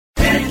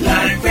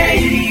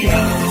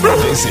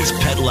This is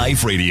Pet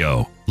Life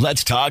Radio.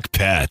 Let's talk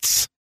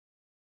pets.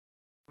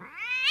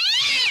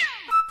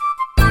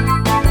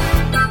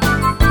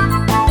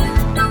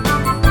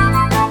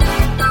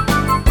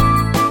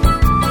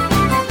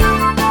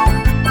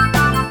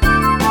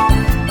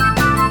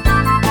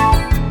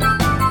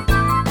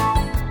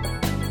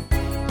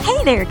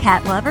 Hey there,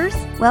 cat lovers.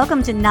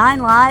 Welcome to 9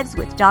 Lives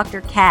with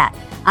Dr. Cat.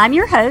 I'm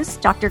your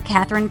host, Dr.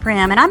 Catherine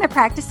Prim, and I'm a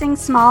practicing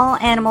small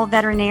animal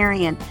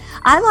veterinarian.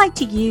 I like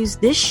to use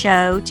this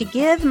show to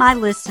give my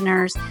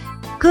listeners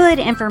good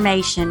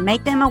information,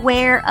 make them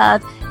aware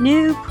of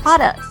new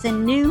products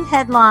and new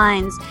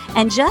headlines,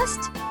 and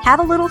just have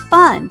a little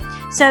fun.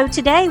 So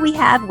today we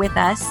have with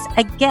us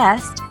a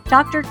guest,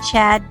 Dr.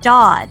 Chad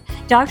Dodd.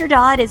 Dr.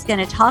 Dodd is going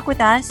to talk with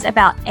us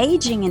about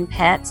aging in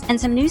pets and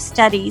some new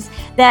studies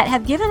that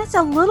have given us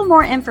a little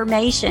more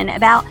information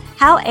about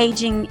how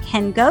aging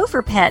can go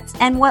for pets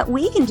and what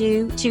we can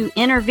do to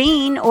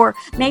intervene or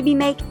maybe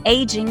make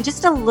aging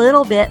just a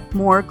little bit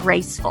more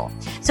graceful.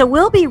 So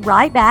we'll be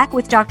right back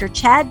with Dr.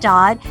 Chad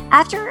Dodd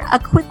after a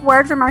quick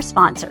word from our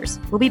sponsors.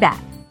 We'll be back.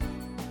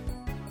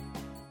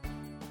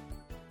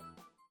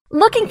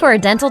 Looking for a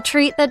dental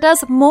treat that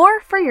does more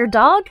for your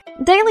dog?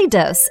 Daily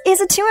Dose is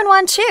a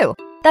 2-in-1 chew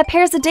that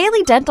pairs a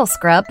daily dental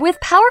scrub with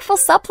powerful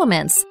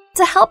supplements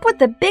to help with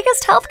the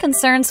biggest health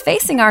concerns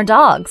facing our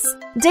dogs.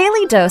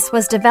 Daily Dose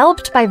was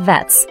developed by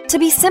vets to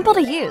be simple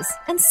to use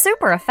and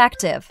super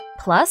effective.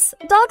 Plus,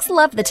 dogs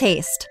love the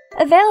taste.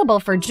 Available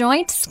for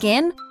joint,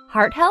 skin,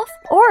 heart health,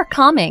 or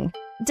calming.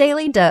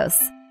 Daily Dose.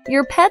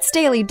 Your pet's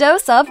daily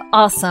dose of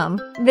awesome.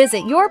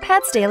 Visit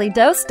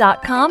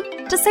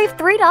yourpetsdailydose.com to save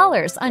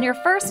 $3 on your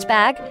first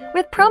bag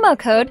with promo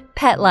code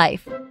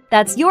PETLIFE.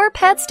 That's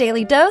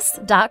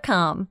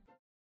yourpetsdailydose.com.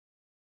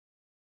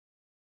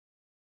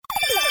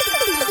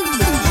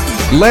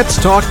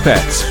 Let's Talk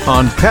Pets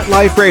on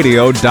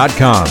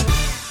PetLifeRadio.com.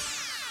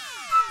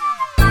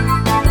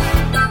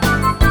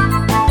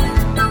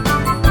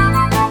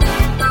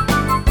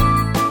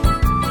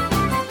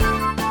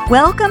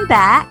 Welcome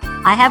back.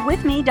 I have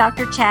with me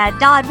Dr. Chad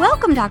Dodd.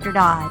 Welcome, Dr.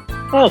 Dodd.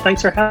 Oh,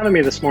 thanks for having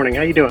me this morning.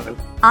 How you doing?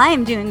 I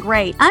am doing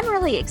great. I'm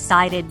really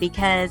excited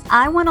because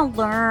I want to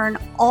learn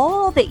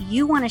all that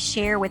you want to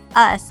share with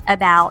us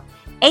about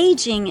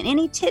aging and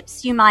any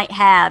tips you might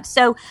have.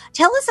 So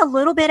tell us a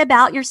little bit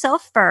about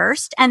yourself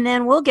first, and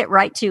then we'll get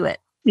right to it.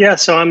 Yeah,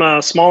 so I'm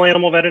a small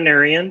animal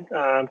veterinarian,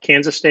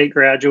 Kansas State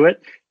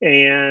graduate,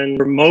 and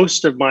for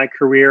most of my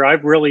career,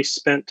 I've really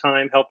spent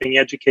time helping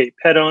educate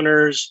pet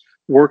owners,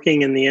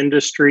 working in the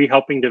industry,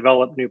 helping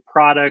develop new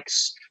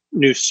products,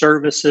 new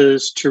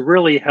services to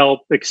really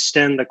help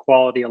extend the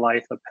quality of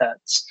life of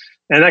pets.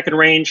 And that can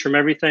range from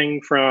everything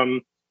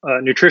from a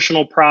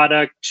nutritional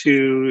product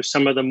to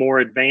some of the more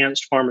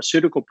advanced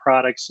pharmaceutical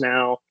products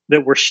now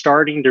that we're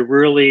starting to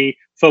really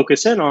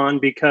focus in on,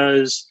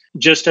 because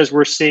just as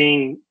we're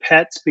seeing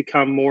pets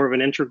become more of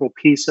an integral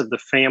piece of the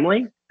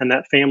family and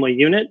that family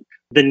unit,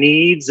 the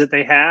needs that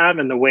they have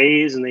and the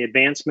ways and the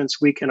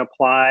advancements we can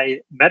apply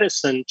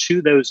medicine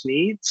to those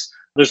needs,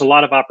 there's a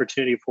lot of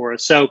opportunity for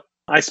us. So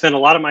I spend a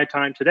lot of my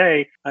time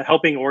today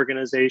helping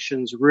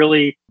organizations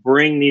really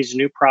bring these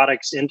new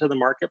products into the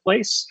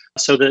marketplace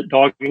so that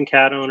dog and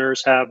cat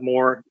owners have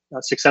more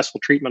successful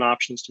treatment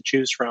options to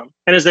choose from.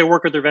 And as they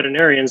work with their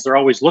veterinarians, they're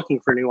always looking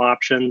for new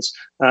options.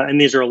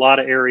 And these are a lot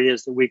of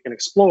areas that we can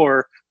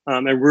explore.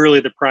 And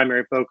really the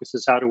primary focus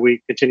is how do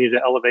we continue to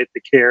elevate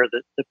the care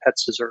that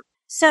pets deserve.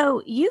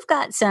 So you've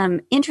got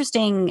some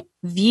interesting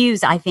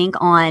views, I think,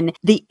 on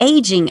the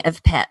aging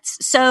of pets.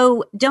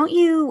 So don't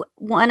you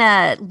want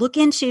to look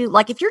into,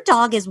 like, if your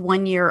dog is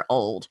 1 year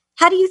old,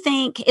 how do you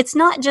think it's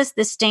not just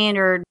the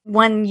standard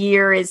 1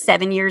 year is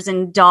 7 years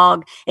in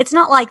dog? It's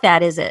not like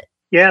that, is it?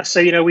 Yeah.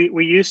 So,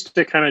 we used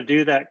to kind of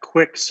do that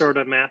quick sort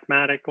of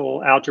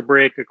mathematical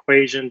algebraic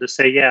equation to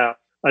say, yeah,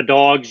 a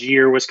dog's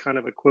year was kind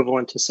of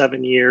equivalent to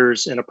 7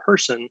 years in a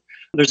person.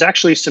 There's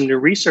actually some new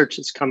research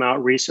that's come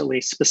out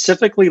recently,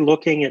 specifically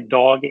looking at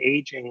dog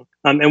aging.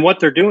 And what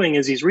they're doing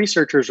is these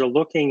researchers are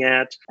looking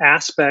at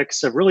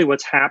aspects of really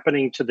what's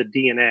happening to the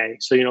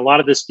DNA. So, a lot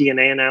of this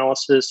DNA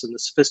analysis and the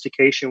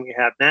sophistication we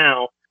have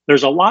now,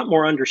 there's a lot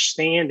more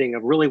understanding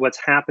of really what's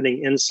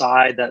happening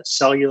inside that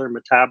cellular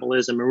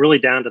metabolism and really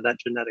down to that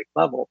genetic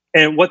level.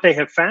 And what they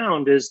have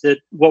found is that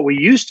what we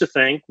used to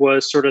think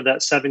was sort of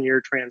that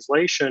 7-year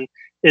translation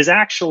is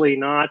actually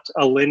not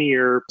a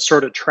linear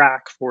sort of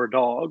track for a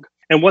dog.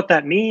 And what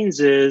that means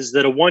is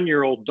that a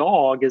 1-year-old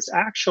dog is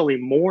actually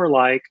more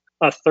like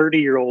a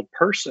 30-year-old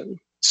person.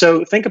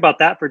 So think about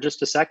that for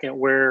just a second,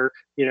 where,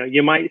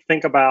 you might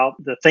think about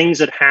the things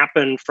that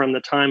happen from the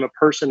time a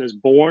person is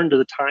born to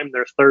the time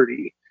they're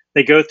 30.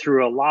 They go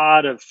through a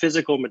lot of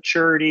physical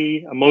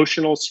maturity,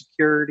 emotional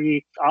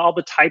security, all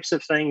the types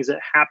of things that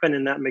happen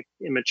in that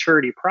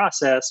maturity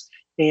process.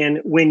 And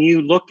when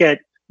you look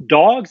at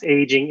dogs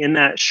aging in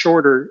that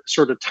shorter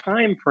sort of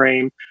time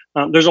frame,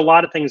 there's a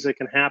lot of things that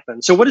can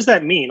happen. So what does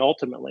that mean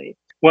ultimately?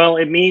 Well,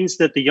 it means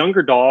that the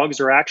younger dogs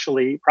are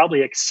actually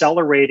probably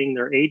accelerating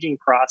their aging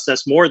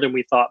process more than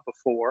we thought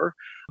before.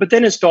 But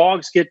then as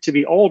dogs get to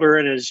be older,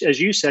 and as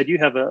you said, you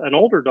have an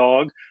older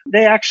dog,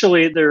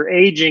 their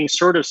aging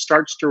sort of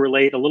starts to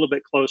relate a little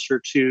bit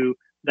closer to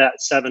that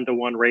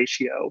 7-to-1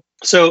 ratio.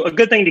 So a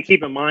good thing to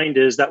keep in mind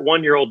is that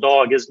 1-year-old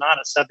dog is not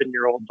a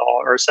 7-year-old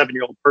dog or a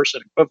 7-year-old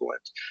person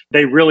equivalent.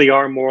 They really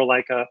are more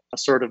like a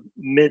sort of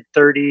mid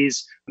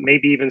 30s,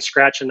 maybe even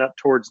scratching up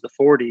towards the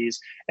 40s.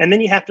 And then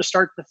you have to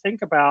start to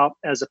think about,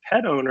 as a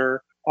pet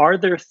owner, are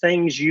there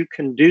things you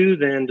can do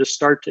then to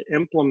start to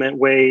implement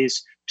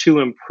ways to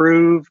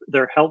improve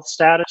their health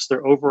status,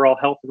 their overall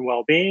health and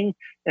well-being,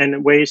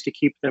 and ways to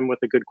keep them with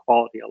a good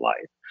quality of life.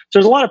 So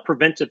there's a lot of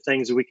preventive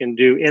things that we can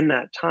do in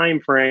that time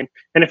frame.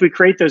 And if we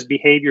create those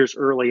behaviors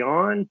early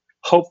on,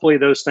 hopefully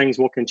those things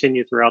will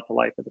continue throughout the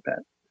life of the pet.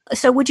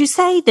 So would you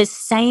say the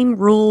same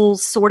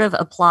rules sort of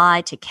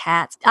apply to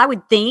cats? I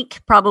would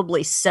think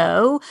probably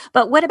so,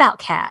 but what about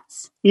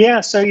cats?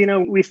 Yeah, so,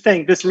 we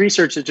think this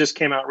research that just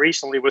came out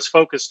recently was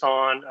focused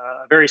on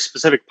a very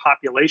specific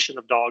population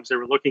of dogs. They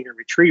were looking at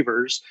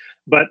retrievers,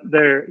 but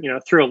they're,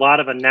 through a lot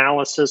of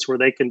analysis where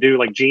they can do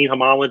like gene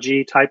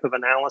homology type of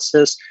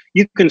analysis,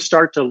 you can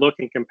start to look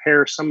and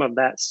compare some of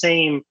that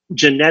same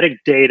genetic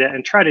data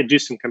and try to do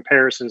some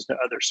comparisons to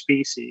other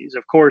species.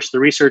 Of course,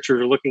 the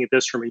researchers are looking at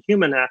this from a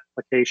human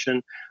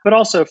application, but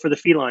also for the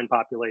feline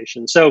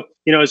population. So,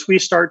 as we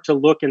start to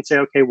look and say,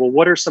 okay, well,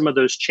 what are some of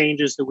those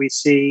changes that we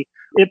see?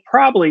 It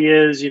probably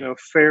is,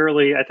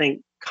 fairly, I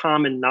think,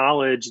 common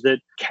knowledge that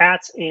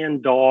cats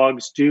and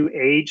dogs do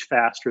age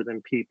faster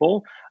than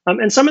people.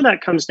 And some of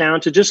that comes down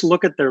to just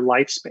look at their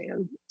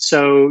lifespan.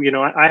 So,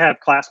 I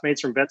have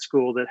classmates from vet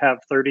school that have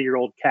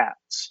 30-year-old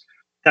cats.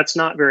 That's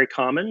not very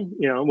common.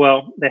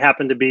 They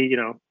happen to be,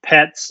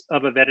 pets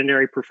of a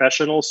veterinary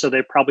professional. So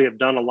they probably have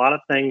done a lot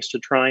of things to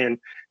try and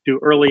do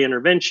early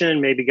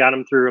intervention, maybe got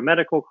them through a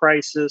medical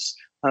crisis.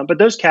 But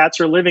those cats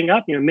are living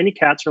up, many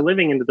cats are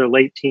living into their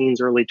late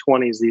teens, early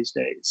 20s these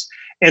days.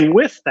 And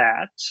with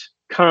that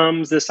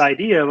comes this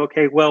idea of,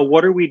 okay, well,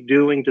 what are we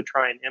doing to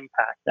try and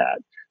impact that?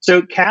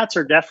 So cats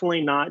are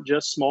definitely not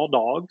just small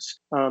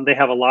dogs. They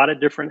have a lot of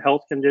different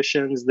health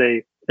conditions.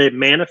 They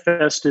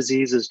manifest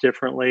diseases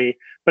differently.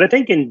 But I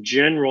think in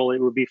general,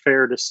 it would be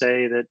fair to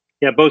say that,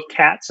 both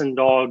cats and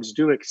dogs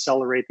do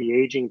accelerate the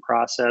aging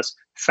process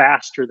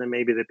faster than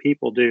maybe the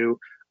people do.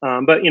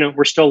 But,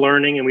 we're still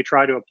learning, and we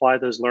try to apply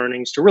those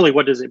learnings to really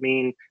what does it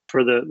mean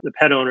for the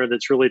pet owner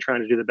that's really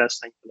trying to do the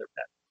best thing for their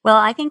pet. Well,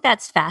 I think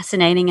that's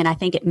fascinating, and I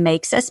think it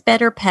makes us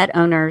better pet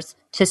owners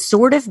to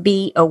sort of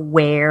be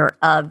aware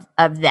of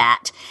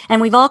that.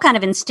 And we've all kind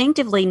of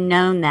instinctively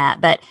known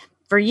that. But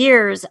for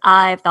years,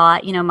 I've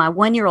thought, my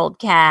 1-year-old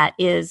cat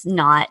is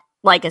not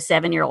like a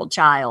 7-year-old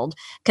child,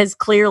 because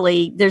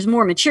clearly there's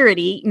more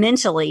maturity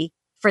mentally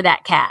for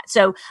that cat.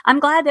 So I'm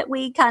glad that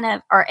we kind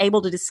of are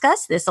able to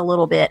discuss this a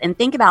little bit and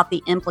think about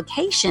the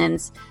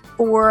implications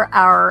for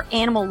our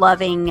animal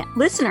loving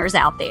listeners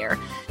out there.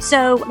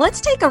 So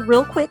let's take a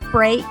real quick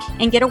break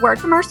and get a word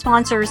from our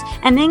sponsors,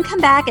 and then come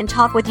back and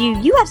talk with you.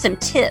 You have some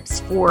tips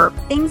for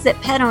things that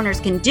pet owners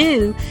can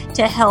do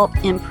to help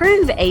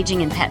improve aging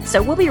in pets.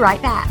 So we'll be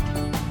right back.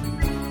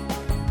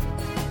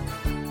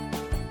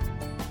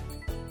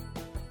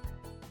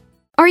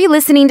 Are you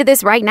listening to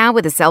this right now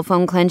with a cell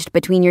phone clenched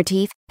between your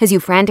teeth as you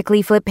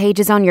frantically flip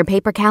pages on your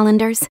paper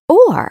calendars?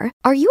 Or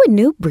are you a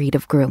new breed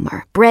of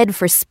groomer, bred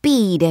for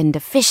speed and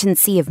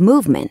efficiency of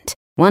movement?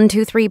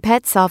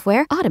 123Pet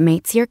software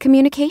automates your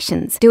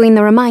communications, doing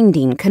the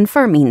reminding,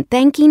 confirming,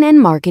 thanking,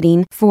 and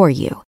marketing for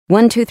you.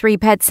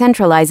 123Pet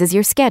centralizes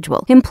your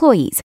schedule,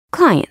 employees,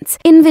 clients,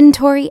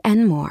 inventory,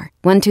 and more.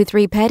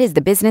 123Pet is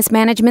the business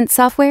management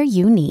software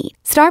you need.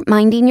 Start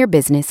minding your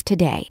business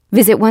today.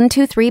 Visit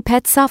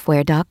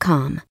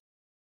 123petsoftware.com.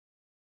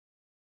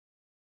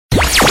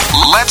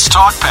 Let's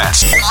talk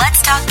pets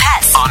Let's talk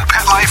pets on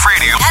Pet Life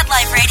Radio. Pet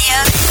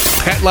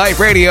Life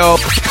Radio.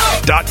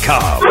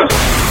 PetLifeRadio.com.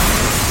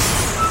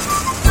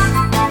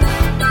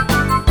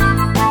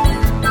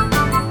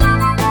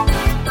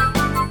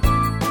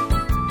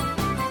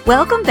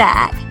 Welcome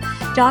back.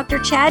 Dr.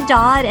 Chad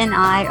Dodd and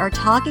I are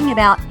talking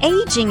about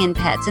aging in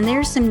pets, and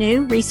there's some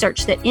new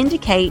research that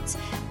indicates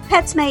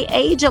pets may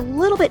age a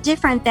little bit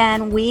different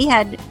than we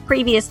had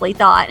previously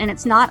thought, and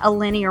it's not a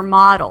linear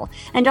model.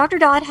 And Dr.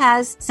 Dodd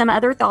has some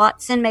other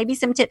thoughts and maybe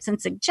some tips and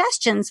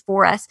suggestions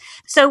for us.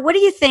 So what do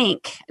you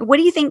think? What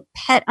do you think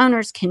pet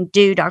owners can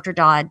do, Dr.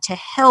 Dodd, to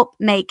help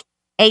make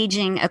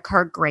aging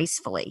occur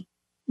gracefully?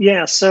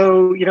 Yeah,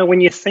 so, when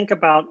you think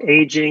about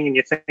aging and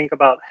you think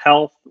about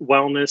health,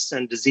 wellness,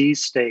 and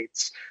disease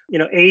states,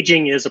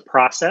 aging is a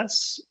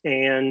process.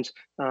 And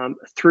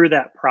through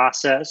that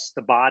process,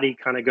 the body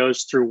kind of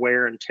goes through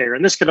wear and tear.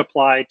 And this could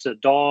apply to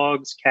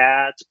dogs,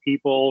 cats,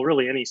 people,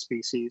 really any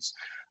species.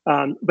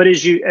 But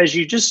as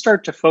you just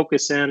start to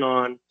focus in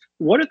on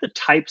what are the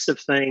types of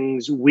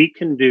things we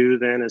can do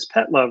then as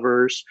pet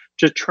lovers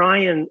to try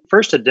and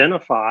first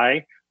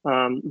identify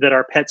that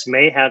our pets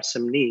may have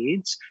some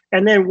needs,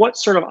 and then what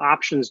sort of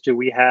options do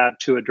we have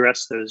to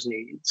address those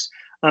needs?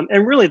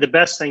 And really the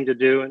best thing to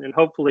do, and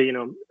hopefully,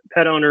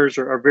 pet owners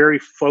are very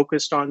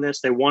focused on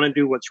this. They want to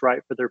do what's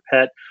right for their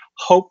pet.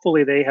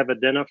 Hopefully they have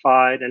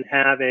identified and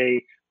have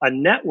a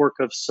network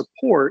of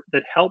support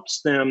that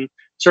helps them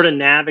sort of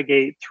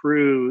navigate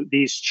through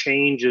these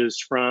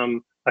changes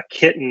from a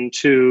kitten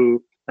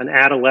to an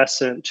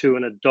adolescent to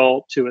an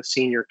adult to a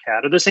senior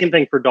cat, or the same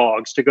thing for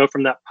dogs, to go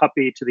from that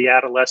puppy to the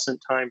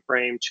adolescent time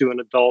frame to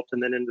an adult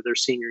and then into their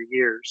senior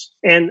years.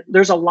 And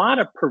there's a lot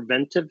of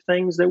preventive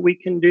things that we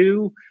can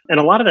do. And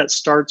a lot of that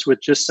starts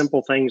with just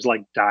simple things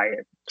like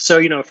diet.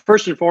 So,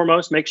 first and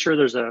foremost, make sure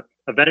there's a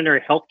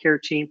veterinary healthcare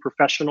team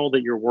professional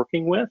that you're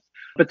working with,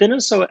 but then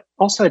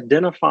also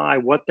identify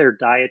what their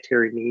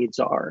dietary needs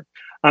are.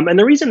 And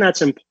the reason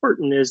that's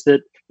important is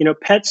that,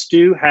 pets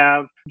do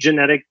have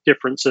genetic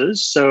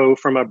differences. So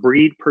from a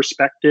breed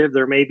perspective,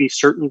 there may be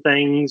certain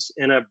things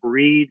in a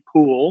breed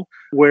pool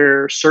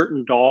where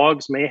certain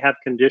dogs may have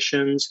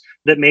conditions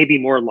that may be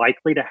more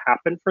likely to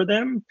happen for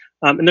them.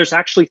 And there's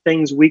actually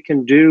things we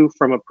can do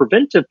from a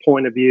preventive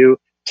point of view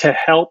to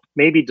help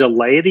maybe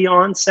delay the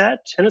onset,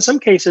 and in some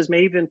cases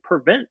may even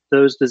prevent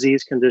those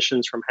disease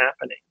conditions from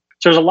happening.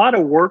 So there's a lot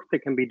of work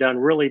that can be done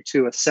really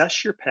to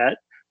assess your pet.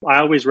 I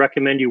always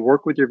recommend you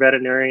work with your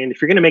veterinarian. If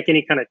you're going to make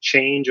any kind of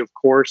change, of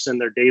course, in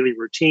their daily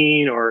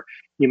routine, or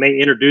you may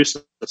introduce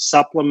a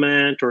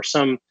supplement or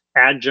some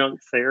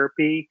adjunct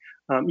therapy,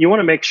 you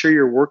want to make sure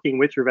you're working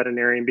with your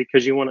veterinarian,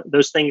 because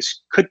those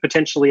things could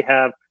potentially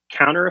have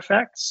counter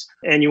effects,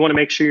 and you want to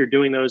make sure you're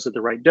doing those at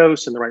the right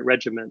dose and the right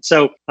regimen.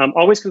 So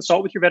always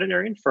consult with your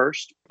veterinarian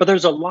first, but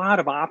there's a lot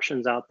of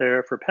options out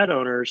there for pet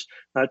owners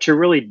to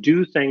really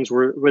do things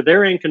where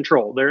they're in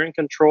control. They're in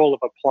control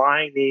of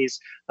applying these,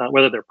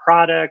 whether they're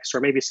products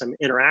or maybe some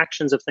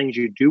interactions of things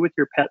you do with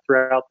your pet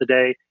throughout the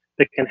day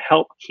that can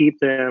help keep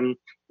them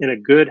in a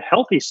good,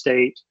 healthy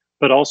state,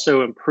 but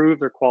also improve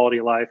their quality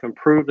of life,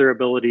 improve their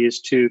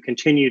abilities to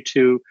continue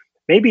to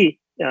maybe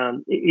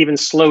even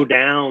slow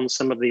down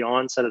some of the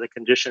onset of the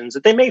conditions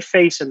that they may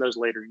face in those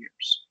later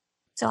years.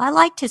 So I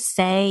like to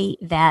say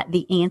that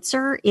the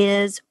answer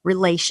is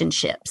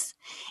relationships.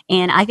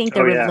 And I think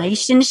the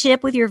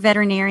relationship with your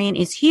veterinarian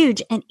is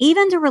huge. And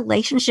even the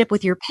relationship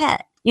with your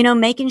pet,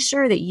 making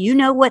sure that you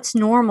know what's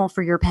normal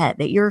for your pet,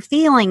 that you're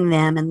feeling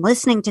them and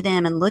listening to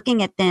them and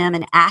looking at them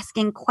and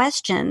asking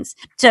questions.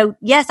 So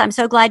yes, I'm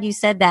so glad you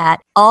said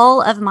that.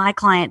 All of my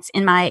clients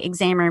in my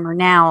exam room are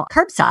now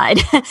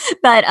curbside,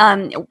 but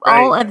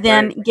all of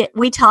them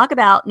we talk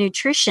about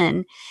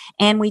nutrition,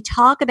 and we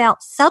talk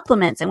about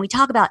supplements, and we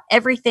talk about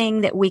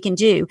everything that we can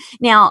do.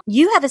 Now,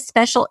 you have a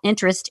special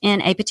interest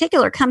in a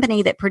particular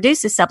company that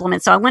produces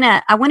supplements. So I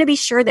want to be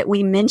sure that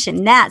we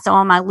mention that so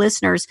all my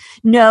listeners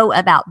know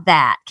about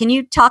that. Can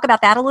you talk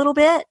about that a little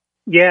bit?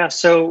 Yeah.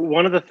 So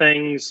one of the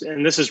things,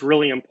 and this is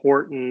really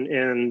important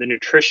in the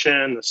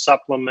nutrition, the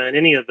supplement,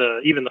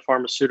 even the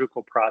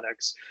pharmaceutical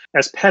products,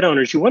 as pet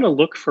owners, you want to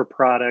look for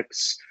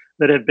products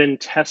that have been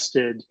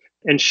tested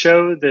and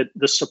show that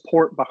the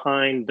support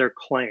behind their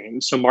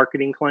claims, so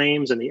marketing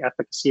claims and the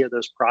efficacy of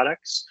those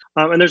products.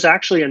 And there's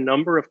actually a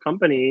number of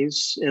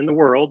companies in the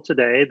world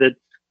today that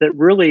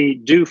really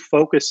do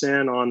focus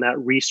in on that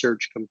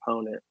research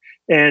component.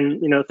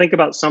 And, think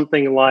about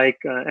something like,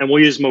 and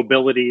we'll use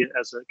mobility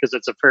because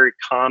it's a very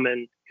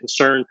common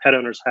concern pet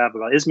owners have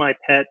about, is my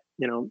pet,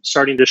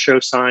 starting to show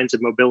signs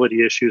of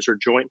mobility issues or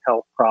joint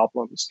health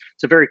problems?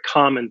 It's a very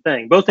common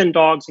thing, both in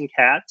dogs and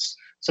cats.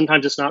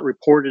 Sometimes it's not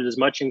reported as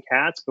much in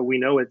cats, but we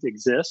know it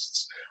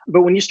exists.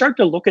 But when you start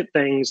to look at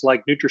things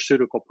like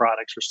nutraceutical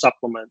products or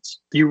supplements,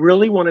 you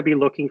really want to be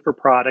looking for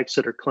products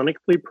that are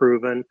clinically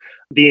proven.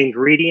 The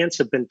ingredients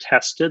have been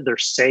tested, they're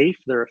safe,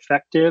 they're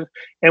effective.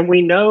 And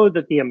we know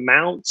that the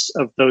amounts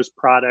of those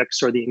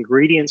products or the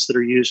ingredients that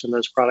are used in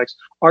those products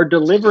are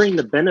delivering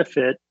the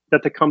benefit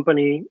that the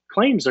company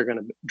claims they're going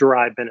to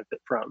derive benefit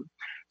from.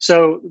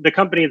 So the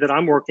company that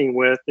I'm working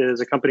with is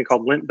a company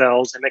called Lint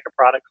Bells. They make a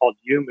product called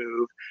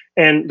YouMove.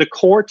 And the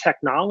core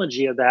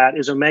technology of that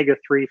is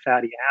omega-3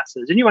 fatty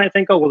acids. And you might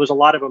think, oh, well, there's a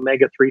lot of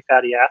omega-3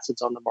 fatty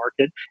acids on the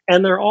market.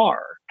 And there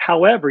are.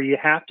 However, you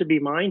have to be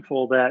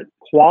mindful that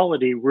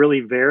quality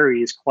really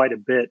varies quite a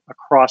bit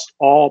across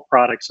all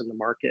products in the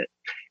market.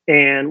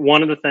 And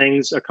one of the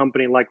things a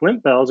company like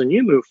Lint Bells and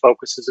YouMove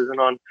focuses is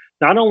on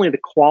not only the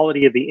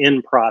quality of the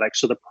end product,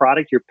 so the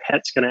product your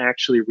pet's going to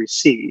actually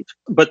receive,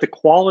 but the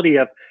quality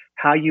of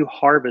how you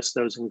harvest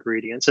those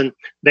ingredients. And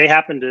they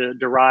happen to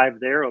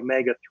derive their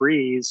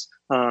omega-3s,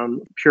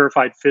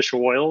 purified fish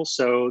oil.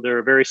 So they're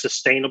a very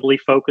sustainably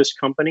focused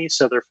company.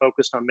 So they're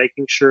focused on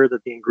making sure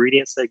that the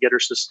ingredients they get are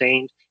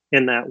sustained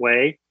in that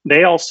way.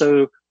 They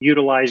also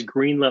utilize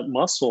green lip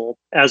mussel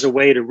as a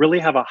way to really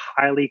have a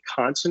highly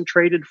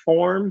concentrated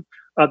form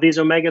of these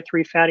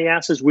omega-3 fatty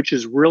acids, which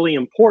is really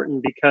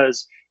important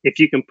because if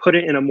you can put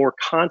it in a more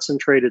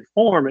concentrated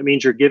form, it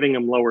means you're giving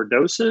them lower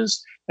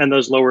doses, and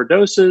those lower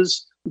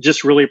doses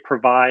just really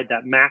provide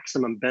that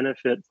maximum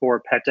benefit for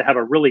a pet to have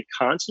a really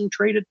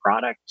concentrated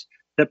product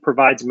that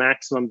provides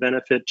maximum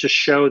benefit to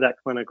show that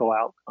clinical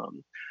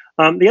outcome.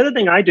 The other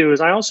thing I do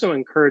is I also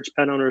encourage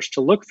pet owners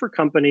to look for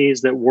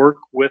companies that work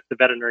with the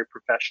veterinary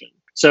profession.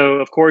 So,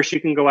 of course, you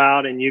can go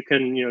out and you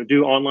can,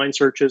 do online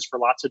searches for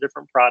lots of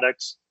different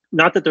products.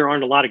 Not that there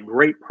aren't a lot of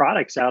great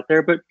products out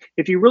there, but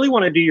if you really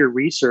want to do your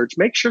research,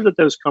 make sure that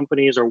those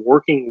companies are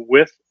working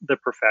with the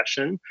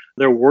profession.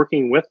 They're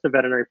working with the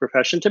veterinary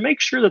profession to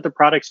make sure that the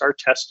products are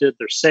tested,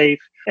 they're safe,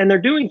 and they're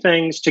doing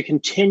things to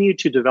continue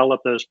to develop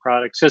those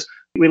products. Because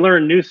we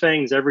learn new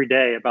things every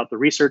day about the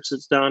research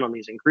that's done on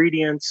these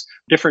ingredients,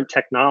 different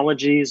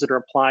technologies that are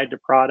applied to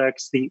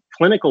products. The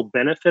clinical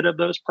benefit of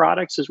those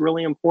products is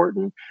really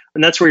important.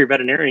 And that's where your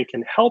veterinarian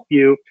can help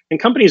you. And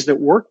companies that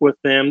work with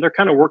them, they're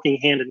kind of working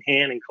hand in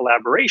hand in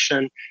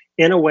collaboration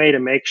in a way to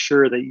make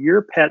sure that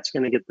your pet's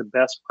going to get the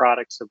best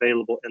products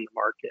available in the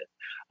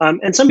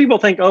market. And some people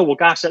think, oh, well,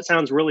 gosh, that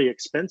sounds really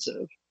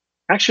expensive.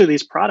 Actually,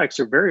 these products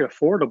are very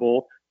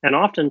affordable. And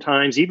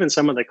oftentimes, even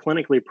some of the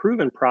clinically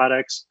proven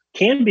products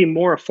can be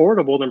more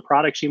affordable than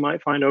products you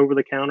might find over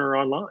the counter or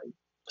online.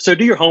 So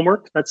do your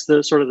homework. That's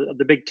the sort of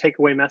the big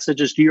takeaway message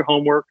is do your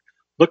homework.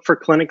 Look for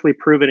clinically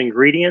proven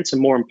ingredients,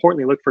 and more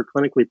importantly, look for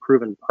clinically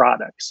proven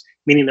products,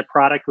 meaning the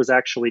product was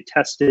actually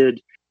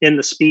tested in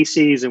the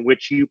species in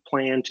which you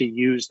plan to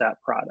use that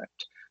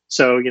product.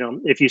 So,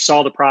 if you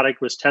saw the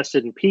product was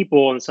tested in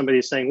people and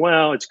somebody's saying,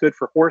 well, it's good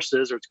for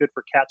horses or it's good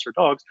for cats or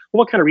dogs, well,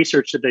 what kind of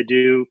research did they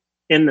do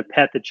in the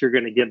pet that you're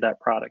going to give that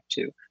product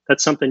to?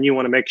 That's something you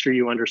want to make sure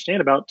you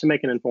understand about to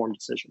make an informed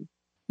decision.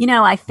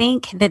 I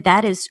think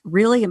that is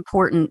really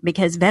important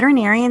because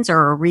veterinarians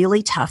are a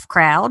really tough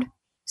crowd.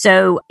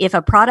 So if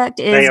a product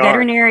is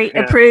veterinary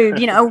approved,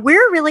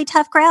 we're a really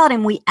tough crowd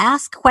and we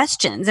ask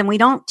questions and we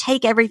don't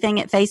take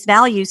everything at face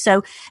value.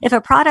 So if a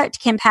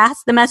product can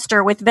pass the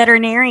muster with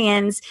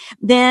veterinarians,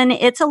 then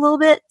it's a little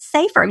bit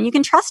safer and you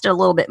can trust it a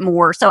little bit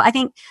more. So I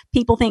think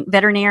people think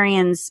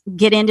veterinarians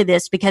get into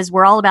this because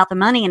we're all about the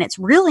money, and it's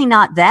really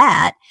not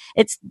that.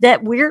 It's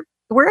that we're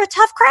a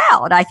tough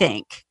crowd, I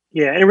think.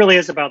 Yeah, and it really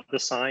is about the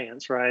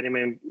science, right? I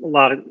mean,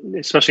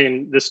 especially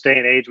in this day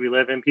and age we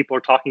live in, people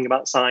are talking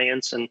about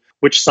science and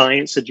which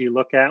science did you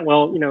look at?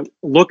 Well,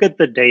 look at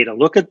the data,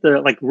 look at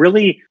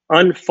really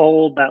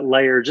unfold that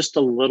layer just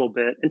a little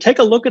bit and take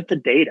a look at the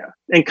data.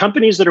 And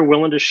companies that are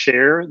willing to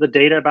share the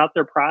data about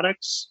their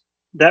products,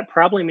 that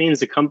probably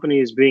means the company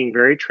is being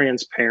very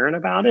transparent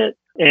about it.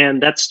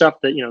 And that's stuff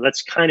that,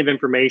 that's kind of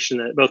information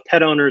that both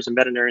pet owners and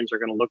veterinarians are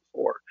going to look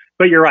for.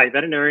 But you're right,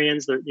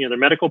 veterinarians, they're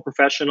medical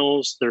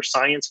professionals, they're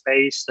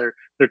science-based,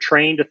 they're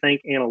trained to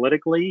think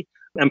analytically.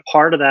 And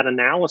part of that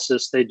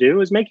analysis they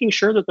do is making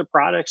sure that the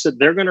products that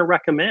they're going to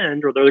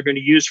recommend or they're going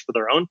to use for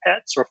their own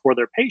pets or for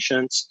their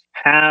patients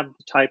have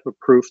the type of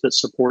proof that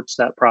supports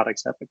that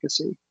product's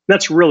efficacy.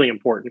 That's really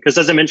important because,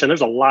 as I mentioned, there's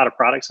a lot of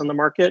products on the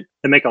market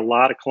that make a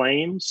lot of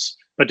claims,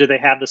 but do they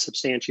have the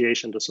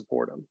substantiation to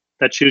support them?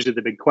 That's usually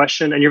the big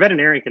question. And your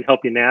veterinarian can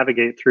help you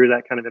navigate through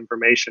that kind of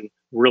information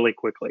really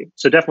quickly.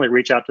 So definitely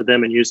reach out to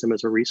them and use them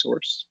as a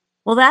resource.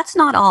 Well, that's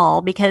not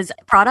all, because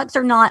products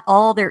are not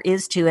all there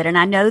is to it. And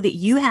I know that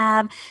you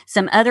have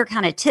some other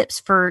kind of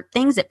tips for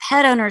things that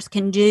pet owners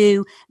can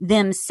do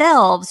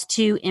themselves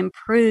to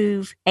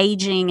improve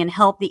aging and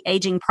help the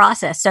aging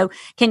process. So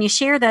can you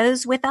share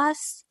those with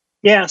us?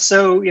 Yeah.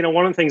 So,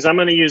 one of the things I'm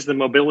going to use the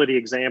mobility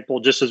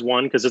example just as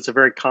one, because it's a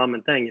very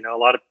common thing. A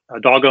lot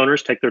of dog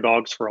owners take their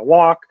dogs for a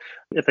walk.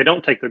 If they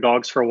don't take their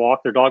dogs for a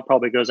walk, their dog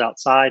probably goes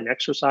outside and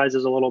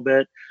exercises a little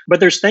bit. But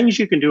there's things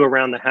you can do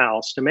around the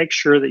house to make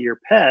sure that your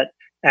pet,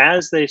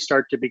 as they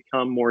start to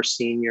become more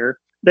senior,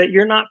 that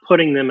you're not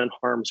putting them in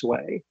harm's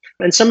way.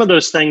 And some of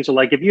those things are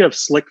like if you have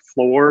slick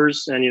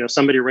floors and,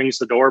 somebody rings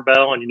the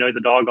doorbell and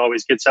the dog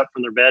always gets up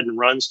from their bed and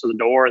runs to the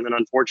door and then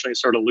unfortunately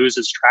sort of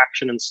loses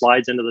traction and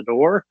slides into the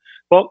door.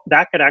 Well,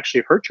 that could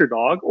actually hurt your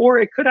dog, or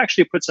it could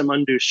actually put some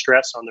undue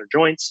stress on their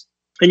joints.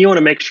 And you want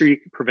to make sure you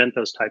can prevent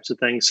those types of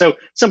things. So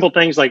simple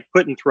things like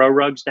putting throw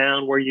rugs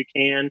down where you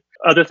can.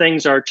 Other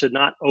things are to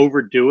not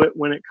overdo it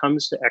when it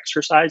comes to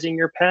exercising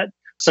your pet.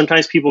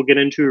 Sometimes people get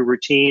into a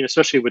routine,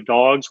 especially with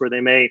dogs, where they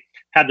may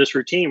have this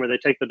routine where they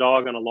take the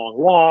dog on a long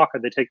walk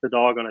or they take the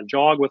dog on a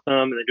jog with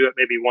them and they do it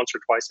maybe once or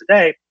twice a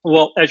day.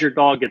 Well, as your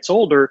dog gets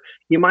older,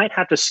 you might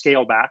have to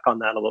scale back on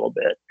that a little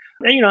bit.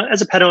 And,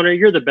 as a pet owner,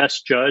 you're the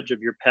best judge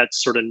of your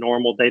pet's sort of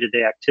normal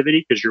day-to-day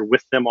activity because you're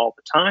with them all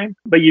the time.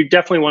 But you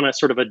definitely want to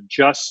sort of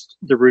adjust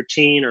the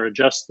routine or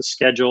adjust the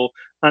schedule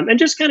and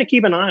just kind of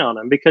keep an eye on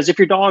them. Because if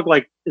your dog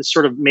is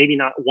sort of maybe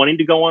not wanting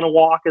to go on a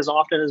walk as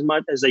often as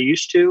much as they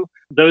used to,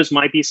 those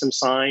might be some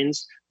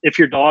signs. If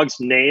your dog's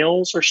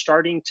nails are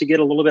starting to get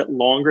a little bit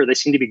longer, they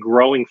seem to be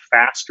growing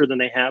faster than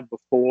they have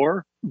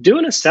before, do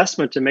an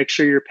assessment to make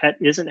sure your pet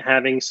isn't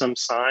having some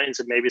signs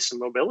of maybe some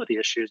mobility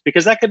issues,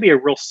 because that could be a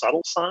real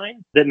subtle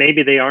sign that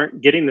maybe they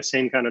aren't getting the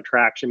same kind of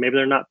traction. Maybe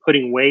they're not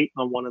putting weight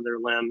on one of their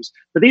limbs.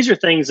 But these are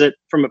things that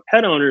from a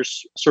pet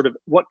owner's sort of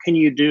what can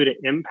you do to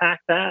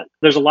impact that?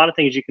 There's a lot of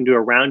things you can do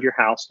around your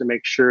house to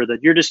make sure that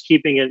you're just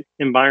keeping it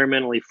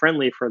environmentally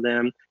friendly for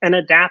them and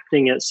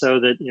adapting it so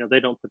that, they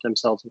don't put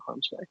themselves in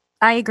harm's way.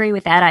 I agree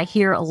with that. I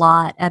hear a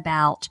lot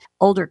about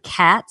older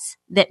cats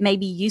that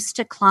maybe used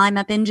to climb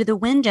up into the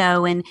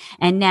window and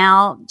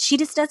now she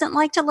just doesn't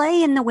like to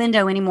lay in the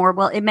window anymore.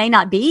 Well, it may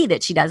not be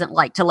that she doesn't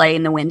like to lay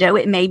in the window.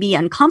 It may be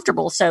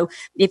uncomfortable. So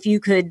if you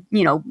could,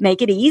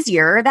 make it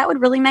easier, that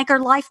would really make her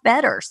life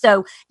better.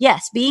 So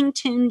yes, being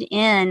tuned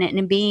in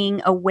and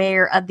being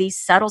aware of these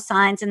subtle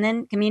signs and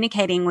then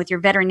communicating with your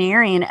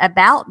veterinarian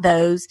about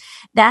those,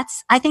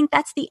 I think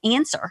that's the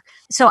answer.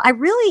 So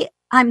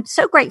I'm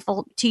so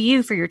grateful to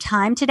you for your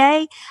time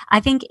today. I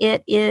think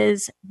it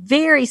is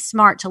very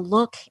smart to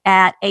look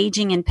at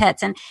aging in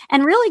pets and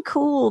really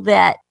cool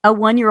that a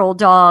 1-year-old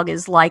dog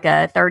is like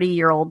a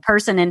 30-year-old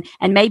person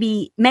and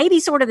maybe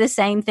sort of the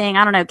same thing.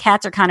 I don't know,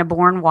 cats are kind of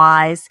born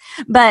wise,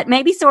 but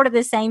maybe sort of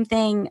the same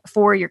thing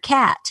for your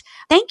cat.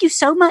 Thank you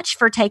so much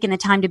for taking the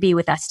time to be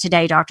with us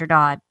today, Dr.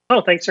 Dodd.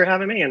 Oh, thanks for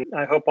having me. And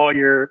I hope all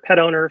your pet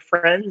owner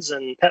friends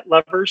and pet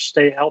lovers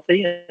stay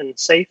healthy and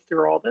safe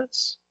through all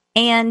this.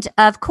 And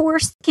of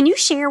course, can you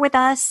share with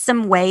us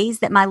some ways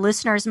that my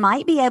listeners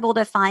might be able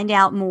to find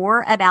out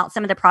more about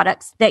some of the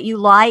products that you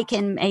like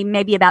and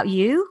maybe about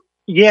you?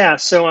 Yeah,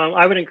 so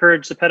I would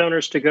encourage the pet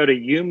owners to go to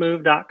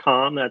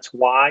youmove.com. That's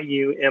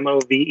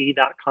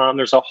YUMOVE.com.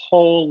 There's a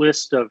whole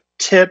list of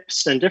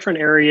tips and different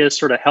areas,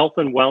 sort of health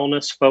and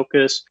wellness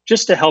focus,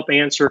 just to help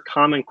answer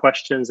common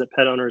questions that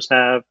pet owners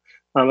have.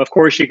 Of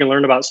course, you can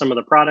learn about some of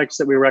the products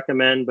that we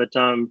recommend, but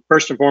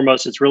first and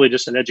foremost, it's really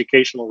just an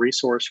educational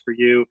resource for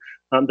you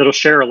that'll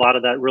share a lot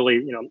of that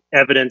really,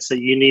 evidence that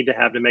you need to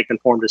have to make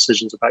informed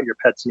decisions about your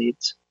pet's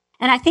needs.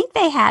 And I think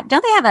don't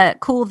they have a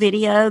cool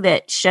video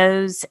that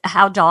shows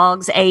how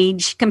dogs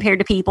age compared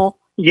to people?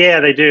 Yeah,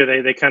 they do.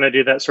 They kind of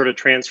do that sort of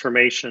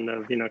transformation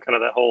of, kind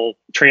of that whole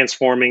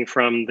transforming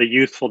from the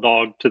youthful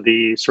dog to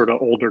the sort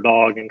of older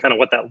dog and kind of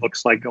what that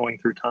looks like going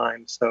through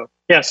time. So,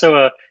 yeah,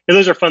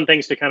 those are fun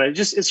things to kind of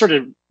it sort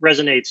of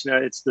resonates.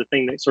 It's the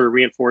thing that sort of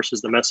reinforces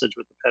the message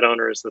with the pet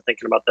owner is the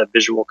thinking about that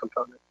visual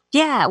component.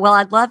 Yeah, well,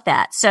 I'd love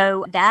that.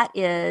 So that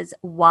is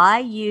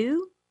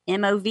YUMOVE.com.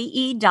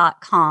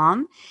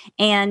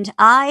 And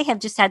I have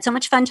just had so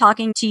much fun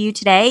talking to you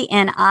today.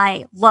 And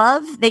I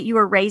love that you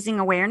are raising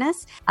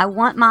awareness. I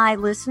want my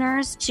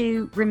listeners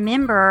to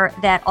remember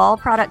that all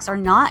products are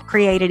not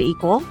created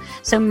equal.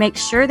 So make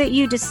sure that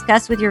you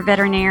discuss with your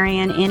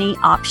veterinarian any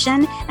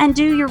option and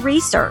do your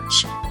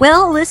research.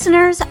 Well,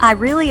 listeners, I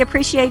really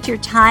appreciate your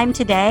time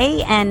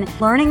today and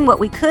learning what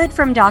we could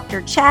from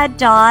Dr. Chad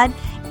Dodd.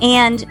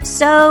 And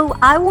so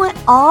I want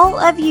all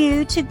of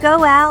you to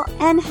go out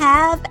and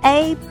have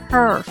a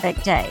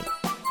perfect day.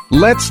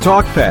 Let's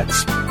Talk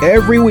Pets,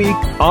 every week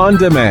on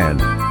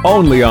demand,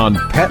 only on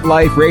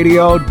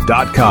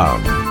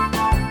PetLifeRadio.com.